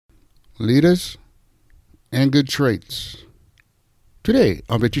leaders, and good traits. Today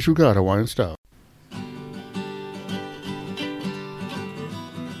on Victory Through God, Hawaiian Style.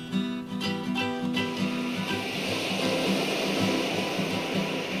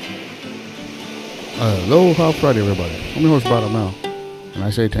 Aloha Friday, everybody. I'm your host, Bottom Mal, and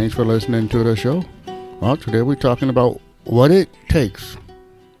I say thanks for listening to the show. Well, today we're talking about what it takes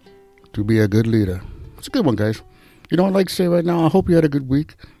to be a good leader. It's a good one, guys. You know what I'd like to say right now? I hope you had a good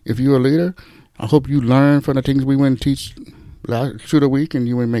week. If you're a leader, I hope you learn from the things we went and teach through the week and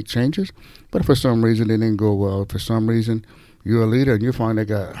you would make changes. But if for some reason it didn't go well, for some reason you're a leader and you find it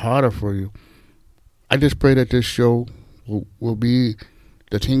got harder for you, I just pray that this show will be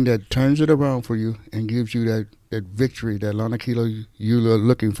the thing that turns it around for you and gives you that victory, that Lana Kilo you're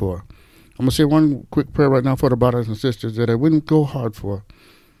looking for. I'm going to say one quick prayer right now for the brothers and sisters that I wouldn't go hard for,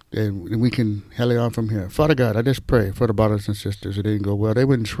 and we can hell on from here. Father God, I just pray for the brothers and sisters that didn't go well. They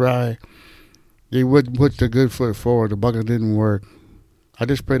wouldn't try. They wouldn't put the good foot forward. The bucket didn't work. I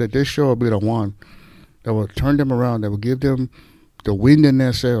just pray that this show will be the one that will turn them around, that will give them the wind in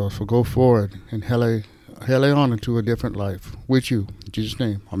their sails to go forward and hell on into a different life with you. In Jesus'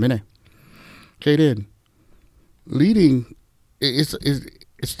 name, amen. Okay, then, leading is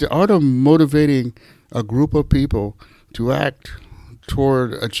the art of motivating a group of people to act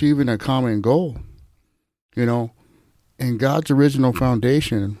toward achieving a common goal. You know, in God's original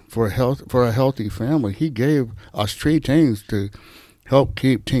foundation for a healthy family, He gave us three things to help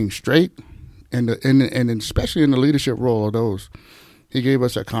keep things straight, and especially in the leadership role of those. He gave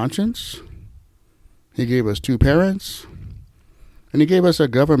us a conscience. He gave us two parents, and He gave us a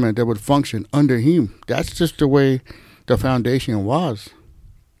government that would function under Him. That's just the way the foundation was.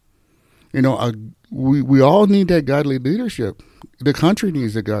 You know, we all need that godly leadership. The country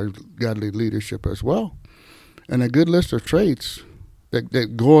needs a godly leadership as well. And a good list of traits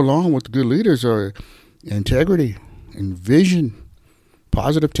that go along with good leaders are integrity and vision,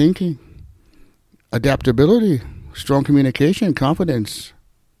 positive thinking, adaptability, strong communication, confidence,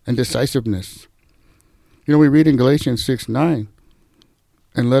 and decisiveness. You know, we read in Galatians 6:9,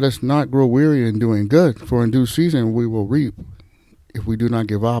 and let us not grow weary in doing good, for in due season we will reap if we do not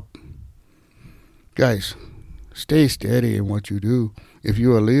give up. Guys, stay steady in what you do. If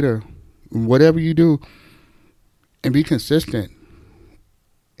you're a leader, whatever you do, and be consistent,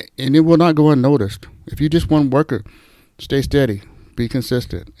 and it will not go unnoticed. If you're just one worker, stay steady, be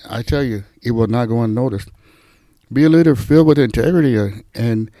consistent. I tell you, it will not go unnoticed. Be a leader filled with integrity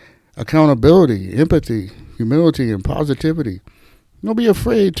and accountability, empathy, humility, and positivity. Don't be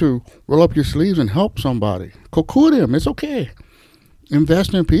afraid to roll up your sleeves and help somebody. Cocoon them. It's okay.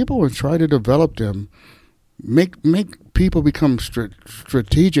 Invest in people and try to develop them. Make people become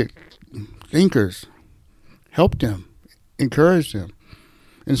strategic thinkers. Help them. Encourage them.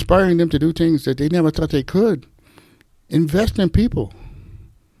 Inspiring them to do things that they never thought they could. Invest in people.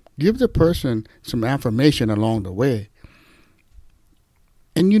 Give the person some affirmation along the way.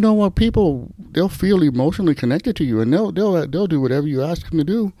 And you know what? People, they'll feel emotionally connected to you, and they'll do whatever you ask them to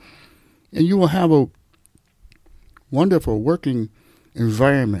do, and you will have a wonderful working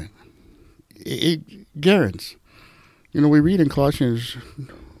environment. It guarantees. You know, we read in Colossians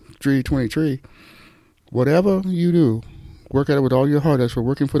 3:23, whatever you do, work at it with all your heart as for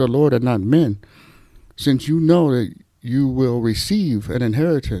working for the Lord and not men, since you know that you will receive an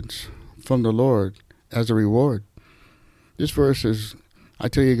inheritance from the Lord as a reward. This verse is, I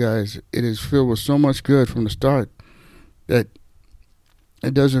tell you guys, it is filled with so much good from the start that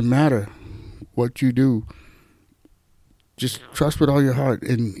it doesn't matter what you do. Just trust with all your heart,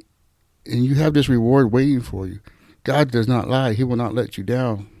 and you have this reward waiting for you. God does not lie. He will not let you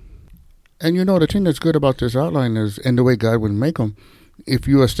down. And you know, the thing that's good about this outline is, and the way God would make them, if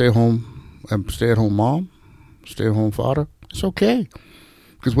you're a stay-at-home mom, stay-at-home father, it's okay.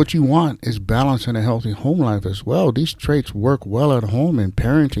 Because what you want is balance and a healthy home life as well. These traits work well at home and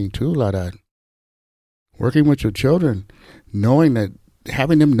parenting too, like that. Working with your children, knowing that,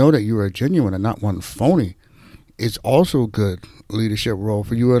 having them know that you are genuine and not one phony, is also a good leadership role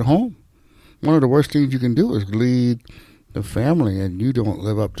for you at home. One of the worst things you can do is lead the family and you don't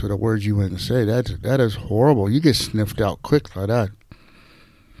live up to the words you went and say. That is horrible. You get sniffed out quick like that.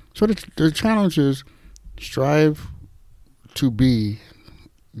 So the challenge is strive to be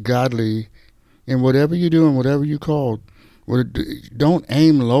godly in whatever you do and whatever you called. Don't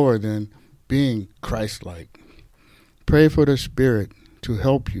aim lower than being Christ-like. Pray for the Spirit to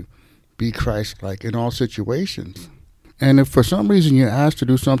help you be Christ-like in all situations. And if for some reason you're asked to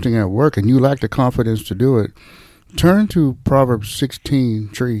do something at work and you lack the confidence to do it, turn to Proverbs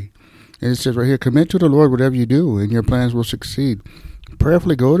 16:3. And it says right here, commit to the Lord whatever you do, and your plans will succeed.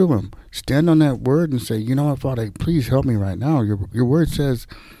 Prayerfully go to him. Stand on that word and say, you know what, Father, please help me right now. Your word says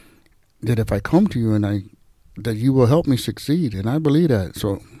that if I come to you that you will help me succeed. And I believe that.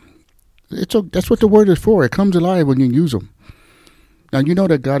 So that's what the word is for. It comes alive when you use them. Now, you know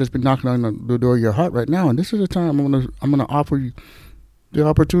that God has been knocking on the door of your heart right now. And this is the time I'm gonna offer you the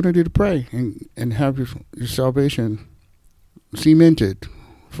opportunity to pray and have your salvation cemented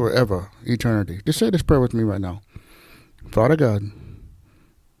forever, eternity. Just say this prayer with me right now. Father God,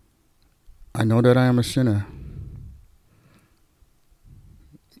 I know that I am a sinner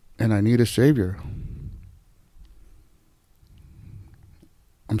and I need a Savior.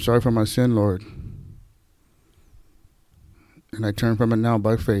 I'm sorry for my sin, Lord, and I turn from it now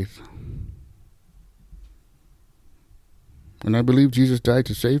by faith. And I believe Jesus died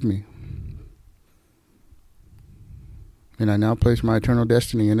to save me. And I now place my eternal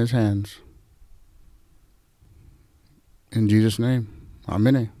destiny in his hands. In Jesus' name.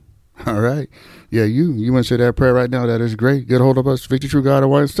 Amen. All right. Yeah, you want to say that prayer right now. That is great. Get a hold of us, Victory True God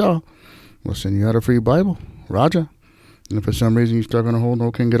Hawaii Style. We'll send you out a free Bible. Roger. And if for some reason you're stuck on a hold,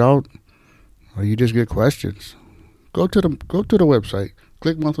 no can get out, or you just get questions, go to the website,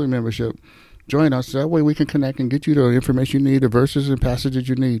 click monthly membership, join us. That way we can connect and get you the information you need, the verses and passages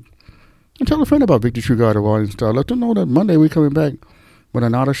you need. And tell a friend about Victory True God Hawaii Style. Let them know that Monday we're coming back with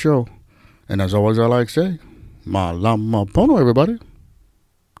another show. And as always, I like to say, malama pono, everybody.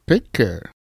 Take care.